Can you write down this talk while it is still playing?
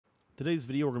Today's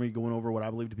video, we're going to be going over what I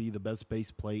believe to be the best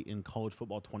base play in college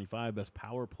football 25, best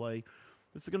power play.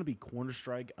 This is going to be corner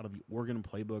strike out of the Oregon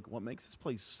playbook. What makes this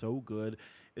play so good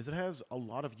is it has a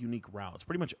lot of unique routes.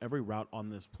 Pretty much every route on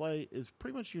this play is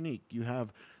pretty much unique. You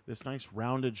have this nice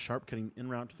rounded, sharp cutting in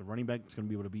route to the running back that's going to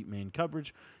be able to beat man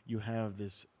coverage. You have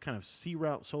this kind of C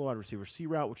route, solo wide receiver C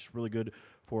route, which is really good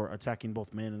for attacking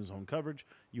both man and zone coverage.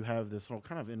 You have this little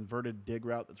kind of inverted dig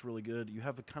route that's really good. You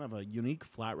have a kind of a unique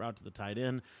flat route to the tight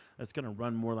end that's going to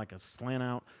run more like a slant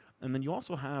out. And then you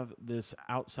also have this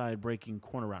outside breaking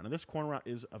corner route. Now, this corner route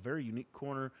is a very unique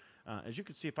corner. As you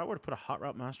can see, if I were to put a hot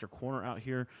route master corner out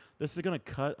here, this is going to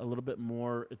cut a little bit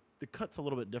more. The cut's a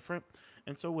little bit different.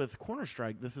 And so with corner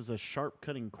strike, this is a sharp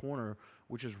cutting corner,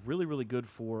 which is really, really good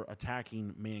for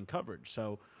attacking man coverage.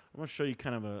 So I'm going to show you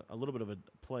kind of a little bit of a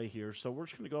play here. So we're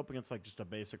just going to go up against like just a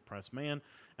basic press man.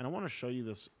 And I want to show you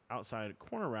this outside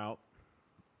corner route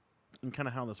and kind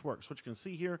of how this works. What you can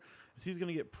see here is he's going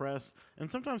to get pressed, and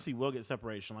sometimes he will get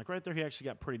separation. Like right there, he actually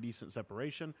got pretty decent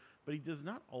separation, but he does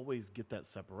not always get that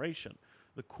separation.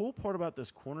 The cool part about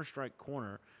this corner strike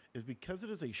corner is because it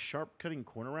is a sharp cutting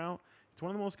corner route, it's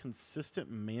one of the most consistent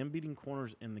man-beating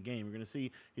corners in the game. You're going to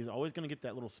see he's always going to get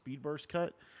that little speed burst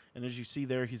cut, and as you see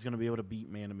there, he's going to be able to beat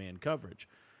man-to-man coverage.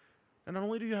 And not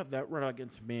only do you have that run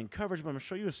against man coverage, but I'm going to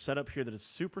show you a setup here that is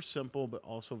super simple but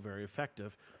also very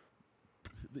effective.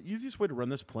 The easiest way to run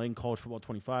this play in college football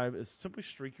 25 is simply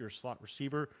streak your slot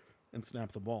receiver and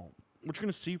snap the ball. What you're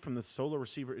going to see from this solo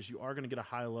receiver is you are going to get a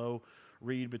high-low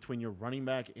read between your running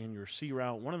back and your C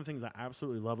route. One of the things I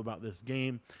absolutely love about this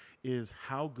game is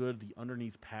how good the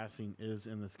underneath passing is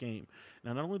in this game.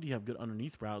 Now, not only do you have good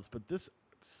underneath routes, but this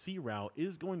C route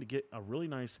is going to get a really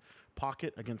nice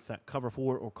pocket against that cover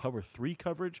 4 or cover 3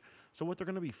 coverage. So what they're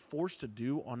going to be forced to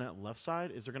do on that left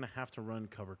side is they're going to have to run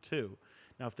cover 2.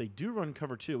 Now, if they do run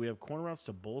cover 2, we have corner routes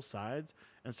to both sides.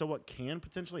 And so what can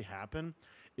potentially happen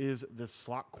is this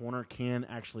slot corner can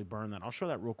actually burn that. I'll show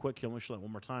that real quick here. Let me show that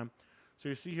one more time. So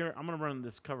you see here, I'm going to run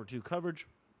this cover 2 coverage.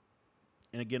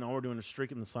 And again, all we're doing is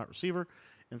streaking the slot receiver.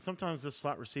 And sometimes this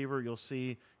slot receiver, you'll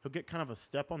see he'll get kind of a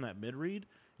step on that mid read,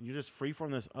 and you just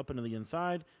freeform this up into the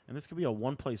inside, and this could be a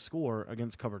one-play score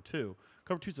against cover 2.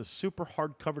 Cover 2 is a super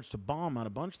hard coverage to bomb out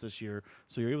a bunch this year,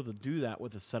 so you're able to do that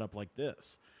with a setup like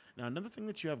this. Now, another thing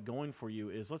that you have going for you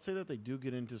is, let's say that they do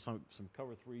get into some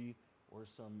cover 3 or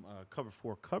some cover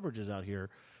 4 coverages out here,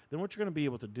 then what you're going to be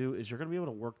able to do is you're going to be able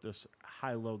to work this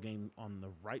high-low game on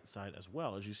the right side as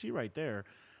well. As you see right there,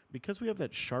 because we have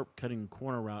that sharp cutting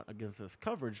corner route against this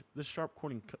coverage, this sharp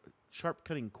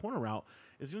cutting corner route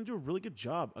is going to do a really good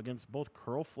job against both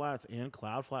curl flats and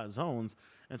cloud flat zones.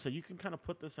 And so you can kind of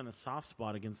put this in a soft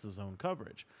spot against the zone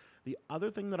coverage. The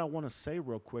other thing that I want to say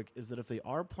real quick is that if they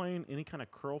are playing any kind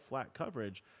of curl flat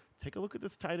coverage, take a look at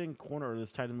this tight end corner or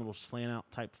this tight end little slant out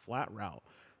type flat route.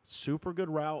 Super good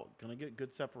route, going to get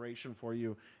good separation for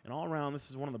you. And all around, this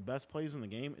is one of the best plays in the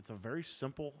game. It's a very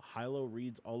simple high-low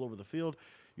reads all over the field.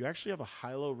 You actually have a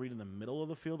high-low read in the middle of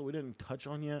the field that we didn't touch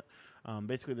on yet.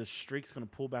 Basically, this streak's going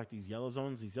to pull back these yellow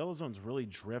zones. These yellow zones really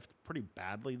drift pretty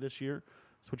badly this year.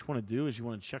 So what you want to do is you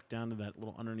want to check down to that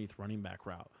little underneath running back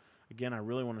route. Again, I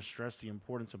really want to stress the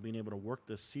importance of being able to work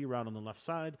this C route on the left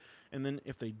side. And then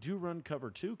if they do run cover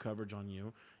 2 coverage on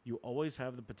you, you always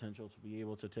have the potential to be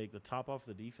able to take the top off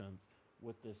the defense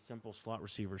with this simple slot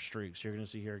receiver streak. So you're going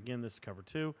to see here, again, this is cover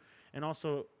 2. And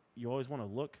also, you always want to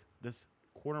look, this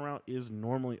corner route is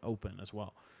normally open as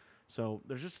well. So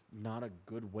there's just not a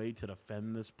good way to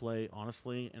defend this play,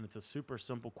 honestly, and it's a super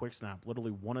simple quick snap.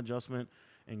 Literally one adjustment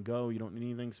and go. You don't need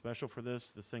anything special for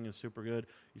this. This thing is super good.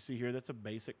 You see here, that's a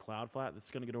basic cloud flat that's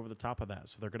going to get over the top of that.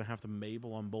 So they're going to have to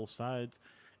Mabel on both sides,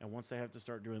 and once they have to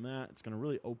start doing that, it's going to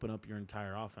really open up your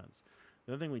entire offense.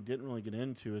 The other thing we didn't really get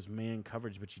into is man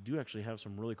coverage, but you do actually have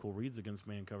some really cool reads against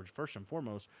man coverage. First and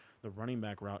foremost, the running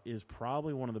back route is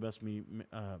probably one of the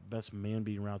best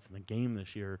man-beating routes in the game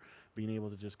this year, being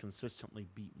able to just consistently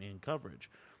beat man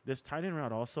coverage. This tight end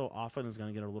route also often is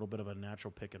going to get a little bit of a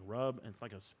natural pick and rub, and it's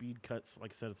like a speed cut.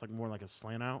 Like I said, it's like more like a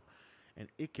slant out, and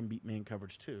it can beat man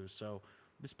coverage too. So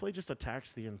this play just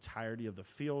attacks the entirety of the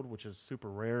field, which is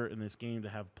super rare in this game to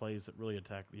have plays that really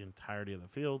attack the entirety of the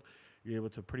field. You're able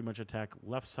to pretty much attack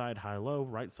left side high-low,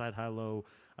 right side high-low,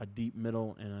 a deep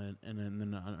middle, and then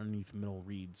an underneath middle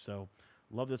read. So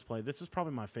love this play. This is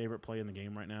probably my favorite play in the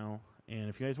game right now. And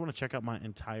if you guys want to check out my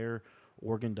entire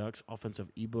Oregon Ducks offensive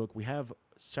ebook, we have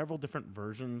several different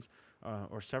versions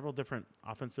or several different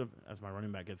offensive, as my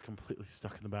running back gets completely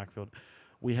stuck in the backfield.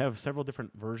 We have several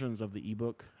different versions of the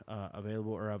ebook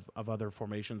available, or of other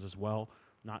formations as well,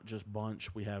 not just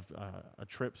bunch. We have a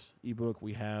trips ebook.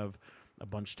 We have a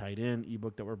bunch tight end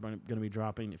ebook that we're going to be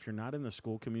dropping. If you're not in the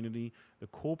school community, the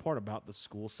cool part about the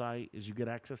school site is you get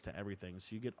access to everything.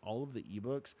 So you get all of the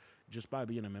ebooks just by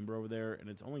being a member over there, and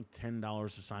it's only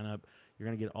 $10 to sign up. You're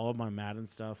going to get all of my Madden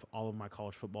stuff, all of my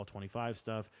college football 25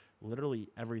 stuff, literally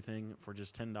everything for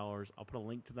just $10. I'll put a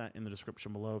link to that in the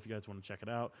description below if you guys want to check it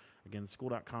out. Again,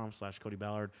 school.com/Cody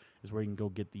Ballard is where you can go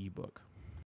get the ebook.